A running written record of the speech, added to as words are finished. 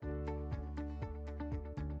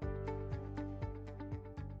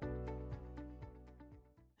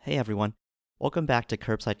Hey everyone, welcome back to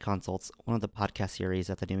Curbside Consults, one of the podcast series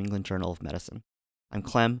at the New England Journal of Medicine. I'm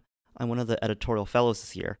Clem, I'm one of the editorial fellows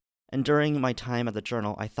this year, and during my time at the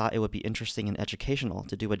journal, I thought it would be interesting and educational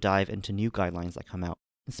to do a dive into new guidelines that come out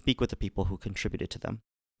and speak with the people who contributed to them.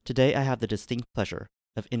 Today I have the distinct pleasure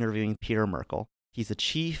of interviewing Peter Merkel. He's the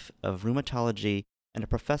chief of rheumatology and a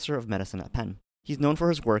professor of medicine at Penn. He's known for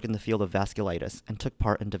his work in the field of vasculitis and took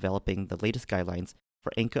part in developing the latest guidelines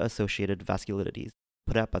for ANCA-associated vasculitides,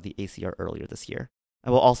 put out by the ACR earlier this year. I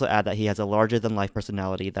will also add that he has a larger-than-life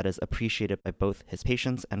personality that is appreciated by both his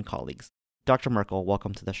patients and colleagues. Dr. Merkel,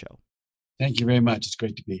 welcome to the show. Thank you very much. It's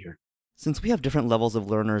great to be here. Since we have different levels of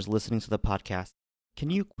learners listening to the podcast, can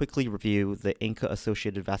you quickly review the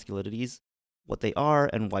ANCA-associated vasculitides, what they are,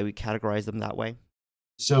 and why we categorize them that way?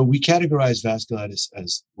 So we categorize vasculitis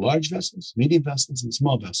as large vessels, medium vessels, and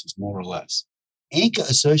small vessels, more or less.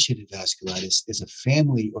 ANCA-associated vasculitis is a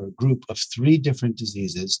family or a group of three different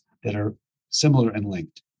diseases that are similar and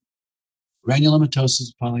linked. Granulomatosis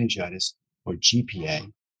polyangiitis, or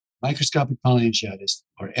GPA, microscopic polyangiitis,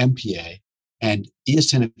 or MPA, and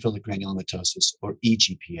eosinophilic granulomatosis, or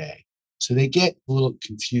EGPA. So they get a little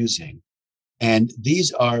confusing. And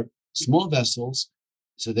these are small vessels,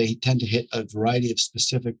 so they tend to hit a variety of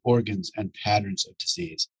specific organs and patterns of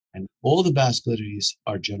disease. And all the vasculitides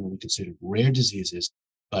are generally considered rare diseases,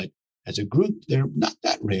 but as a group, they're not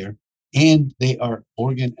that rare, and they are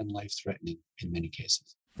organ and life-threatening in many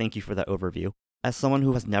cases. Thank you for that overview. As someone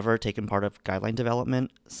who has never taken part of guideline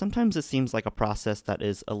development, sometimes it seems like a process that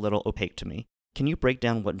is a little opaque to me. Can you break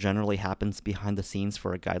down what generally happens behind the scenes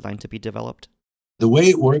for a guideline to be developed? The way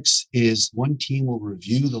it works is one team will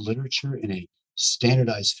review the literature in a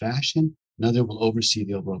standardized fashion. Another will oversee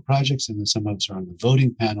the overall projects, and then some of us are on the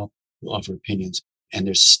voting panel who offer opinions. And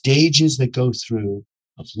there's stages that go through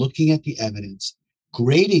of looking at the evidence,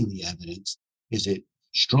 grading the evidence. Is it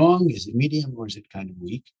strong? Is it medium? Or is it kind of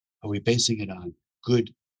weak? Are we basing it on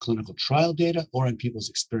good clinical trial data or on people's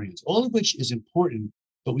experience? All of which is important,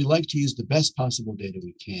 but we like to use the best possible data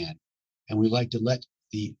we can. And we like to let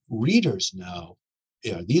the readers know,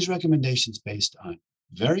 are these recommendations based on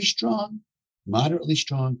very strong, moderately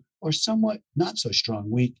strong, or somewhat not so strong,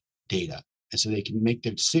 weak data. And so they can make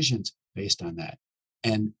their decisions based on that.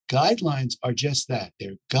 And guidelines are just that.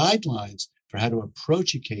 They're guidelines for how to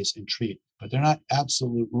approach a case and treat, but they're not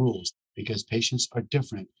absolute rules because patients are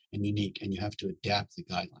different and unique, and you have to adapt the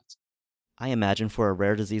guidelines. I imagine for a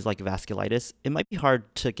rare disease like vasculitis, it might be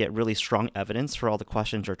hard to get really strong evidence for all the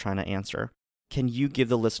questions you're trying to answer. Can you give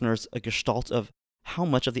the listeners a gestalt of how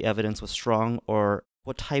much of the evidence was strong or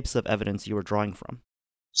what types of evidence you were drawing from?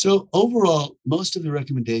 So overall, most of the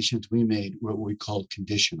recommendations we made were what we called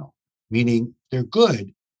conditional, meaning they're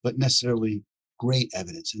good, but necessarily great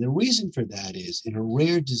evidence. And the reason for that is in a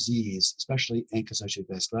rare disease, especially ANCA-associated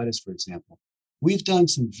vasculitis, for example, we've done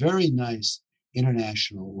some very nice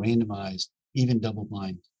international randomized, even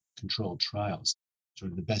double-blind controlled trials,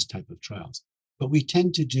 sort of the best type of trials. But we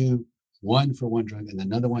tend to do one for one drug and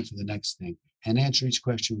another one for the next thing and answer each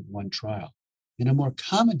question with one trial. In a more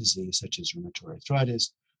common disease, such as rheumatoid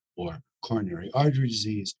arthritis or coronary artery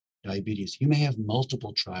disease, diabetes, you may have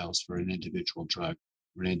multiple trials for an individual drug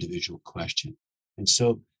or an individual question. And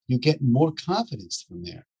so you get more confidence from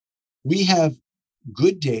there. We have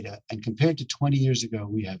good data, and compared to 20 years ago,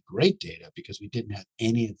 we have great data because we didn't have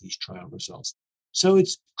any of these trial results. So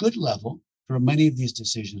it's good level for many of these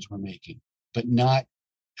decisions we're making, but not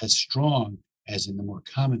as strong as in the more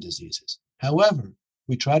common diseases. However,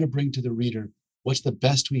 we try to bring to the reader what's the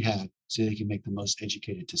best we have so they can make the most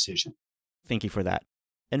educated decision. Thank you for that.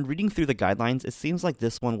 And reading through the guidelines, it seems like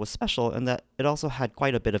this one was special in that it also had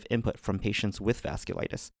quite a bit of input from patients with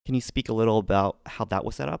vasculitis. Can you speak a little about how that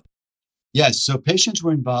was set up? Yes, so patients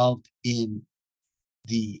were involved in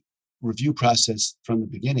the review process from the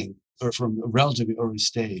beginning or from a relatively early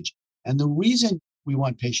stage. And the reason we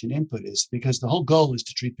want patient input is because the whole goal is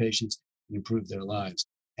to treat patients and improve their lives.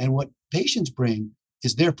 And what patients bring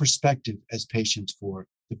is their perspective as patients for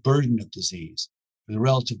the burden of disease, for the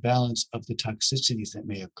relative balance of the toxicities that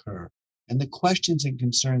may occur, and the questions and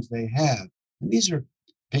concerns they have. And these are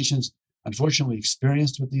patients, unfortunately,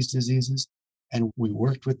 experienced with these diseases, and we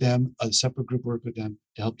worked with them, a separate group worked with them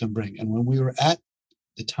to help them bring. And when we were at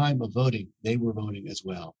the time of voting, they were voting as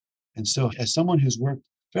well. And so as someone who's worked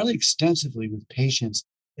fairly extensively with patients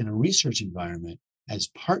in a research environment, as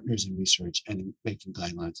partners in research and in making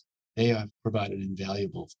guidelines, they have provided an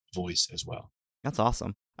invaluable voice as well. That's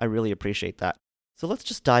awesome. I really appreciate that. So let's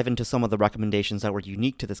just dive into some of the recommendations that were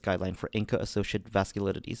unique to this guideline for ANCA-associated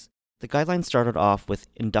vasculitides. The guideline started off with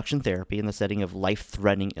induction therapy in the setting of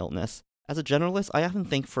life-threatening illness, As a generalist, I often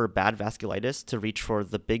think for bad vasculitis to reach for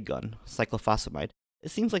the big gun, cyclophosphamide. It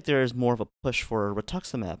seems like there is more of a push for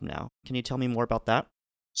rituximab now. Can you tell me more about that?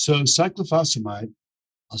 So cyclophosphamide,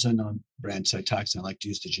 also known brand Cytoxan, I like to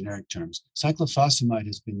use the generic terms. Cyclophosphamide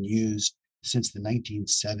has been used since the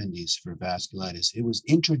 1970s for vasculitis. It was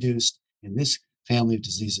introduced in this family of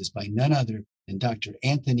diseases by none other than Dr.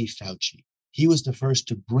 Anthony Fauci. He was the first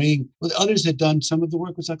to bring, well, others had done some of the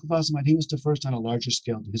work with cyclophosphamide. He was the first on a larger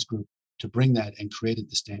scale to his group to bring that and created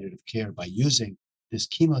the standard of care by using this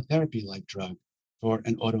chemotherapy-like drug for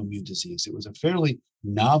an autoimmune disease. It was a fairly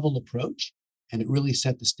novel approach, and it really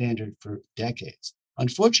set the standard for decades.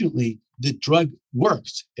 Unfortunately, the drug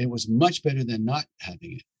worked. It was much better than not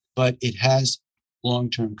having it, but it has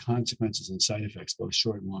long-term consequences and side effects, both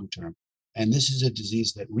short and long-term. And this is a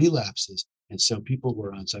disease that relapses. And so people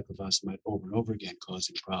were on cyclophosphamide over and over again,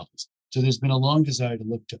 causing problems. So there's been a long desire to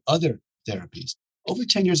look to other therapies. Over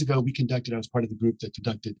 10 years ago, I was part of the group that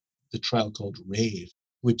conducted the trial called RAVE,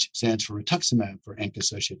 which stands for rituximab for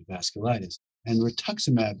ANCA-associated vasculitis. And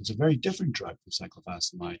rituximab is a very different drug from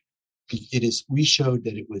cyclophosphamide. We showed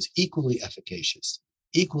that it was equally efficacious,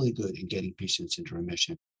 equally good in getting patients into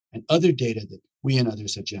remission. And other data that we and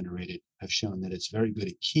others have generated have shown that it's very good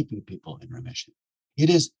at keeping people in remission. It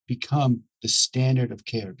has become the standard of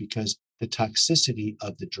care because the toxicity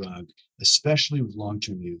of the drug, especially with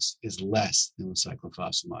long-term use, is less than with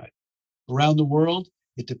cyclophosphamide. Around the world,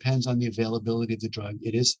 it depends on the availability of the drug.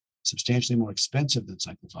 It is substantially more expensive than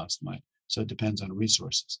cyclophosphamide, so it depends on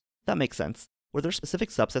resources. That makes sense. Were there specific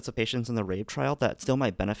subsets of patients in the RAVE trial that still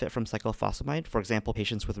might benefit from cyclophosphamide? For example,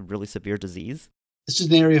 patients with really severe disease? This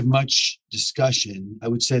is an area of much discussion. I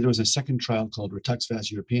would say there was a second trial called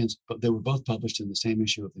RetuxVas Europeans, but they were both published in the same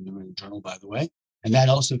issue of the New England Journal, by the way. And that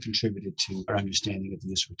also contributed to our understanding of the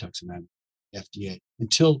use of rituximab FDA.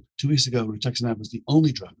 Until 2 weeks ago, rituximab was the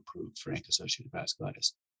only drug approved for ANCA-associated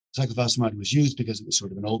vasculitis. Cyclophosphamide was used because it was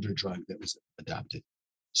sort of an older drug that was adopted.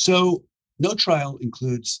 So no trial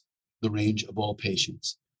includes the range of all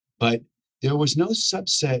patients, but there was no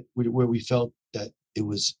subset where we felt that it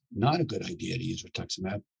was not a good idea to use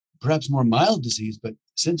rituximab, perhaps more mild disease, but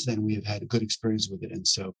since then we have had a good experience with it. And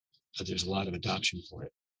so there's a lot of adoption for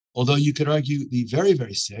it. Although you could argue the very,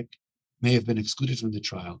 very sick may have been excluded from the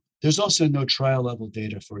trial, there's also no trial level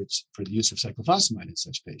data for the use of cyclophosphamide in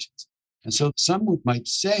such patients. And so some might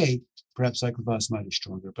say perhaps cyclophosphamide is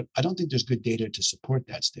stronger, but I don't think there's good data to support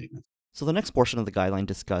that statement. So the next portion of the guideline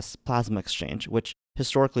discuss plasma exchange, which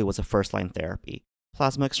historically was a first-line therapy.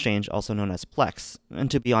 Plasma exchange, also known as PLEX,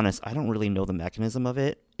 and to be honest, I don't really know the mechanism of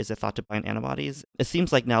it. Is it thought to bind antibodies? It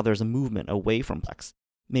seems like now there's a movement away from PLEX.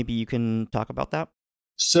 Maybe you can talk about that?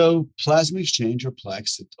 So plasma exchange, or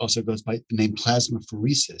PLEX, it also goes by the name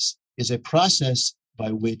plasmapheresis, is a process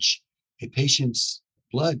by which a patient's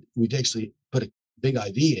blood, we'd actually put a big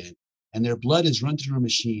IV in, and their blood is run through a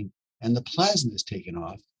machine, and the plasma is taken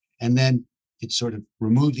off, and then it's sort of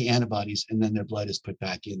removed the antibodies, and then their blood is put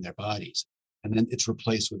back in their bodies. And then it's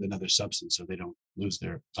replaced with another substance so they don't lose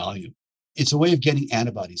their volume. It's a way of getting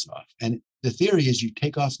antibodies off. And the theory is you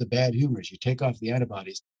take off the bad humors, you take off the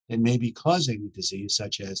antibodies that may be causing the disease,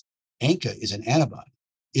 such as ANCA is an antibody.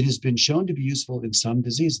 It has been shown to be useful in some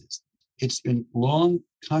diseases. It's been long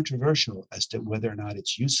controversial as to whether or not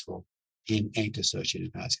it's useful in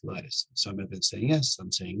ANCA-associated vasculitis. Some have been saying yes,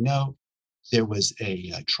 some saying no. There was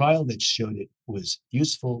a trial that showed it was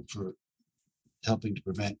useful for helping to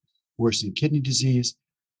prevent worsening kidney disease,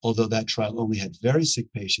 although that trial only had very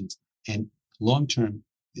sick patients, and long-term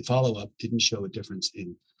the follow-up didn't show a difference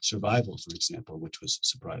in survival, for example, which was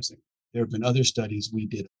surprising. There have been other studies. We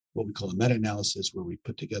did what we call a meta-analysis, where we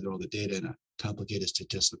put together all the data in a complicated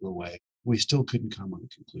statistical way. We still couldn't come with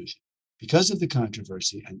a conclusion. Because of the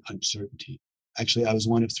controversy and uncertainty, actually, I was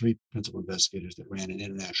one of 3 principal investigators that ran an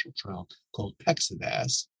international trial called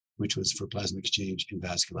PEXAVAS, which was for plasma exchange in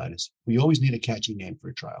vasculitis. We always need a catchy name for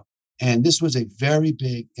a trial. And this was a very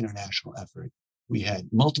big international effort. We had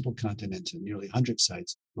multiple continents and nearly 100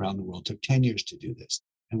 sites around the world. It took 10 years to do this.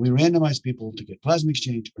 And we randomized people to get plasma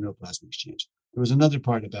exchange or no plasma exchange. There was another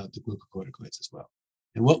part about the glucocorticoids as well.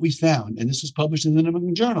 And what we found, and this was published in the New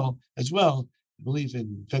England Journal as well, I believe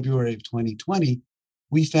in February of 2020,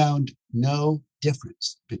 we found no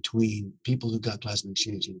difference between people who got plasma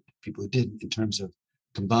exchange and people who didn't in terms of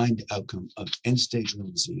combined outcome of end-stage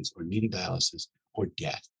renal disease or needing dialysis or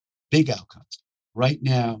death. Big outcomes. Right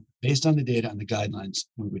now, based on the data and the guidelines,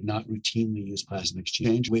 we would not routinely use plasma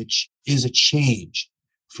exchange, which is a change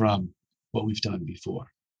from what we've done before.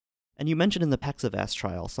 And you mentioned in the PEXAVAS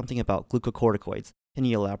trial something about glucocorticoids. Can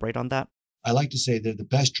you elaborate on that? I like to say they're the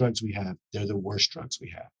best drugs we have. They're the worst drugs we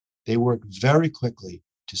have. They work very quickly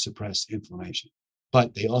to suppress inflammation.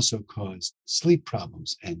 But they also cause sleep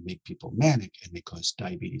problems and make people manic, and they cause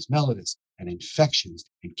diabetes mellitus and infections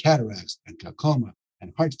and cataracts and glaucoma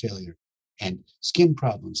and heart failure and skin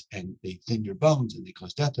problems, and they thin your bones and they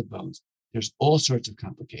cause death of bones. There's all sorts of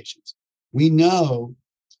complications. We know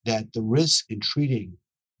that the risk in treating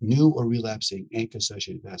new or relapsing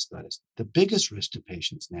ANCA-associated vasculitis, the biggest risk to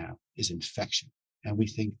patients now is infection. And we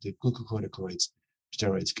think the glucocorticoids,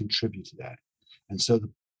 steroids contribute to that. And so the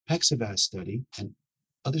Pexavas study and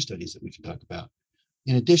other studies that we can talk about,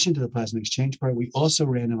 in addition to the plasma exchange part, we also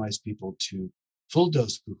randomized people to full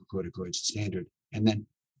dose glucocorticoids standard and then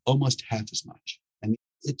almost half as much. And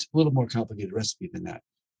it's a little more complicated recipe than that.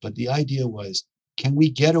 But the idea was, can we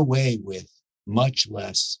get away with much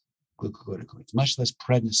less glucocorticoids, much less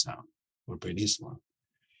prednisone or prednisolone,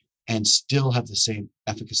 and still have the same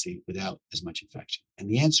efficacy without as much infection? And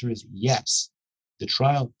the answer is yes. The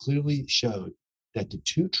trial clearly showed that the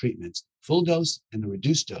two treatments, full dose and the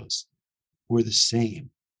reduced dose, were the same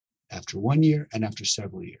after 1 year and after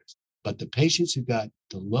several years. But the patients who got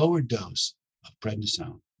the lower dose of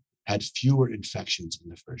prednisone had fewer infections in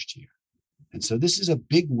the first year. And so this is a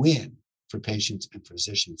big win for patients and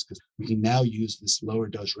physicians because we can now use this lower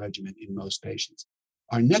dose regimen in most patients.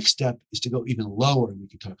 Our next step is to go even lower, and we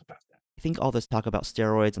can talk about that. I think all this talk about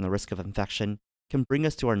steroids and the risk of infection can bring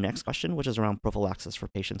us to our next question, which is around prophylaxis for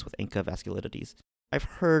patients with ANCA vasculitides. I've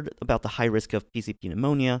heard about the high risk of PCP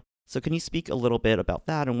pneumonia, so can you speak a little bit about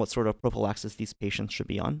that and what sort of prophylaxis these patients should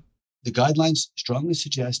be on? The guidelines strongly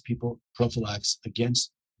suggest people prophylax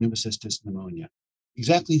against pneumocystis pneumonia.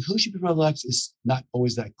 Exactly who should be prophylaxed is not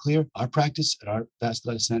always that clear. Our practice at our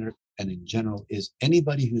vasculitis center and in general is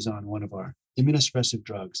anybody who's on one of our immunosuppressive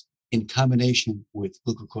drugs in combination with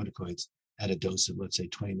glucocorticoids at a dose of, let's say,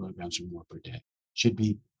 20 milligrams or more per day should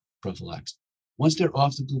be prophylaxed. Once they're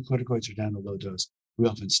off the glucocorticoids or down to low dose, we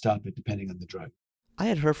often stop it depending on the drug. I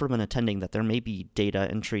had heard from an attending that there may be data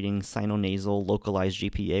in treating sinonasal localized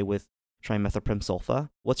GPA with trimethoprim sulfa.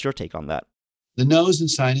 What's your take on that? The nose and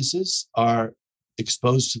sinuses are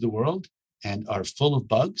exposed to the world and are full of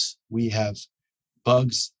bugs. We have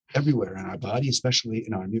bugs everywhere in our body, especially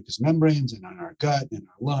in our mucous membranes and on our gut and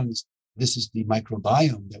our lungs. This is the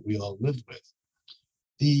microbiome that we all live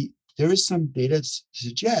with. There is some data to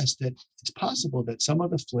suggest that it's possible that some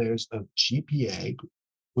of the flares of GPA,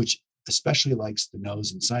 which especially likes the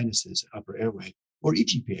nose and sinuses, upper airway, or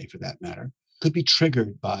EGPA for that matter, could be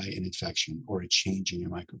triggered by an infection or a change in your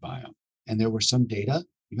microbiome. And there were some data,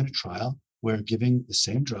 even a trial, where giving the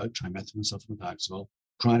same drug, trimethoprim sulfamethoxazole,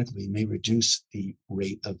 chronically may reduce the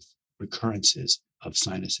rate of recurrences of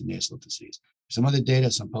sinus and nasal disease. Some other data,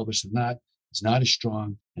 some published, some not, is not as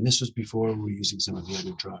strong. And this was before we were using some of the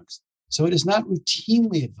other drugs. So it is not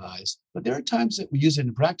routinely advised, but there are times that we use it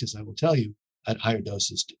in practice, I will tell you, at higher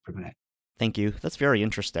doses to prevent. Thank you. That's very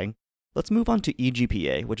interesting. Let's move on to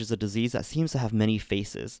EGPA, which is a disease that seems to have many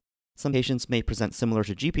faces. Some patients may present similar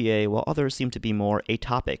to GPA, while others seem to be more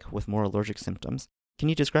atopic with more allergic symptoms. Can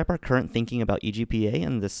you describe our current thinking about EGPA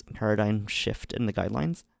and this paradigm shift in the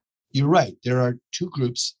guidelines? You're right. There are two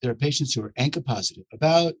groups. There are patients who are ANCA positive.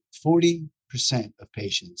 About 40% of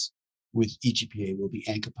patients with EGPA will be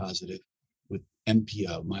ANCA positive with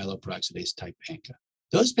MPO, myeloperoxidase type ANCA.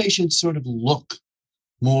 Those patients sort of look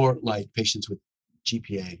more like patients with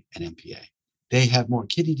GPA and MPA. They have more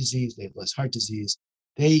kidney disease. They have less heart disease.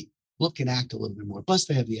 They look and act a little bit more. Plus,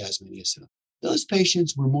 they have the asthma and eosinophil. Those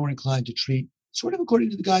patients were more inclined to treat sort of according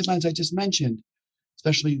to the guidelines I just mentioned,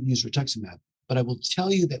 especially use rituximab. But I will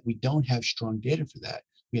tell you that we don't have strong data for that.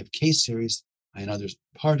 We have case series I know there's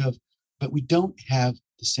part of, but we don't have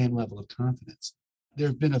the same level of confidence. There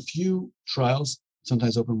have been a few trials,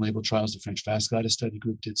 sometimes open label trials. The French Vasculitis Study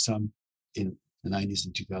Group did some in the 90s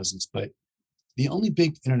and 2000s, but the only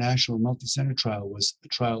big international multi-center trial was a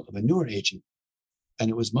trial of a newer agent, and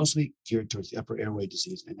it was mostly geared towards the upper airway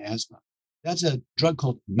disease and asthma. That's a drug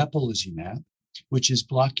called mepolizumab, which is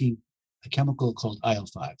blocking a chemical called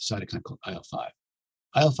IL-5, cytokine called IL-5.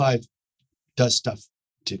 IL-5 does stuff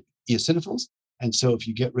to eosinophils, and so if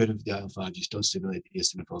you get rid of the IL-5, you still stimulate the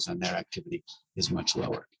eosinophils, and their activity is much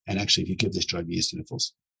lower. And actually, if you give this drug, the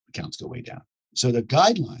eosinophils counts go way down. So the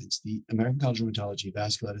guidelines, the American College of Rheumatology,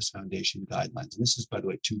 Vasculitis Foundation guidelines, and this is, by the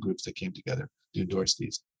way, two groups that came together to endorse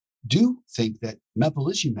these, do think that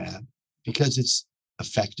mepolizumab, because it's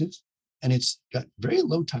effective and it's got very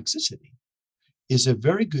low toxicity, is a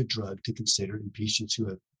very good drug to consider in patients who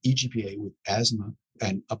have EGPA with asthma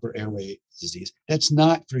and upper airway disease that's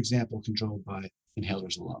not, for example, controlled by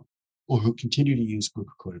inhalers alone, or who continue to use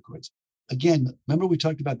glucocorticoids. Again, remember we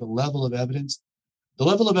talked about the level of evidence? The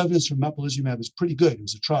level of evidence for mepolizumab is pretty good. It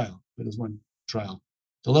was a trial, but it was one trial.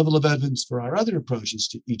 The level of evidence for our other approaches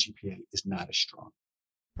to EGPA is not as strong.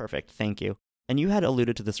 Perfect, thank you. And you had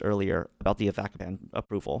alluded to this earlier about the Avacopan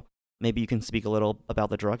approval. Maybe you can speak a little about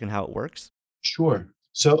the drug and how it works? Sure.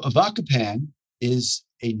 So Avacopan is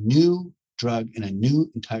a new drug in a new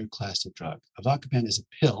entire class of drug. Avacopan is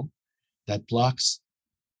a pill that blocks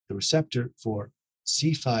the receptor for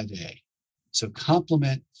C5a. So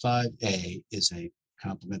complement 5a is a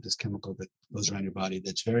complement, this chemical that goes around your body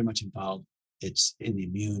that's very much involved. It's in the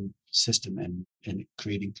immune system and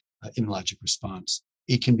creating immunologic response.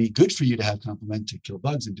 It can be good for you to have complement to kill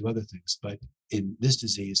bugs and do other things, but in this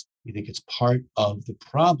disease, we think it's part of the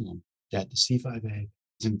problem that the C5a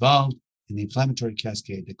is involved in the inflammatory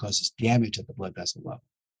cascade that causes damage at the blood vessel level.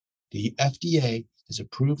 The FDA has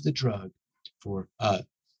approved the drug for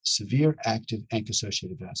severe active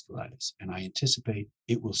ANCA-associated vasculitis, and I anticipate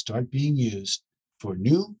it will start being used for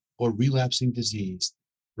new or relapsing disease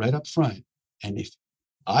right up front. And if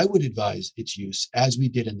I would advise its use as we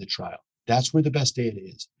did in the trial, that's where the best data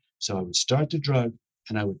is. So I would start the drug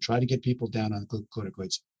and I would try to get people down on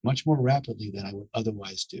glucocorticoids much more rapidly than I would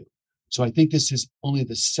otherwise do. So I think this is only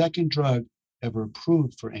the second drug ever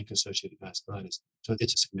approved for ANCA-associated vasculitis. So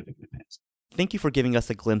it's a significant advance. Thank you for giving us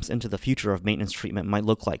a glimpse into the future of maintenance treatment might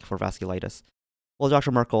look like for vasculitis. Well,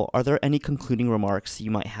 Dr. Merkel, are there any concluding remarks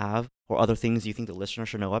you might have or other things you think the listener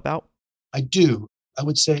should know about? I do. I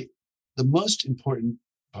would say the most important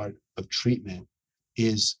part of treatment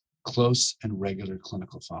is close and regular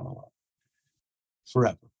clinical follow-up.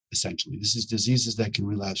 Forever, essentially. This is diseases that can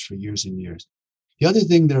relapse for years and years. The other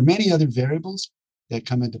thing, there are many other variables that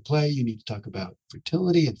come into play. You need to talk about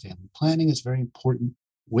fertility and family planning is very important.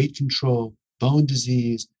 Weight control, bone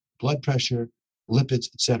disease, blood pressure, lipids,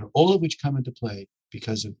 etc., all of which come into play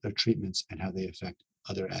because of their treatments and how they affect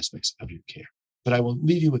other aspects of your care. But I will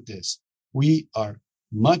leave you with this. We are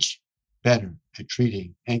much better at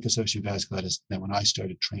treating ANCA-associated vasculitis than when I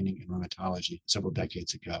started training in rheumatology several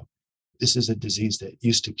decades ago. This is a disease that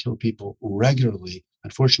used to kill people regularly.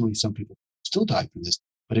 Unfortunately, some people still die from this,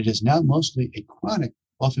 but it is now mostly a chronic,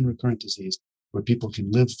 often recurrent disease where people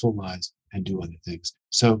can live full lives and do other things.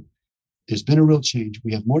 So there's been a real change.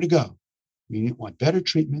 We have more to go. We want better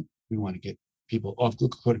treatment. We want to get people off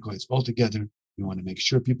glucocorticoids altogether. We want to make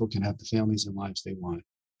sure people can have the families and lives they want,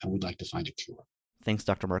 and we'd like to find a cure. Thanks,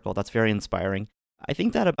 Dr. Merkel. That's very inspiring. I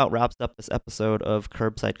think that about wraps up this episode of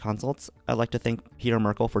Curbside Consults. I'd like to thank Peter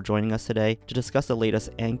Merkel for joining us today to discuss the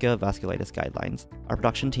latest ANCA vasculitis guidelines. Our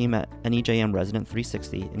production team at NEJM Resident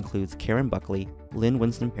 360 includes Karen Buckley, Lynn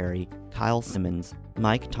Winston-Perry, Kyle Simmons,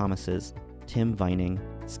 Mike Thomases, Tim Vining,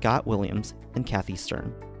 Scott Williams, and Kathy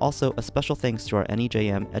Stern. Also, a special thanks to our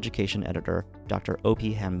NEJM education editor, Dr.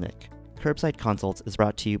 O.P. Hamnick. Curbside Consults is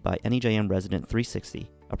brought to you by NEJM Resident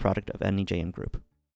 360, a product of NEJM Group.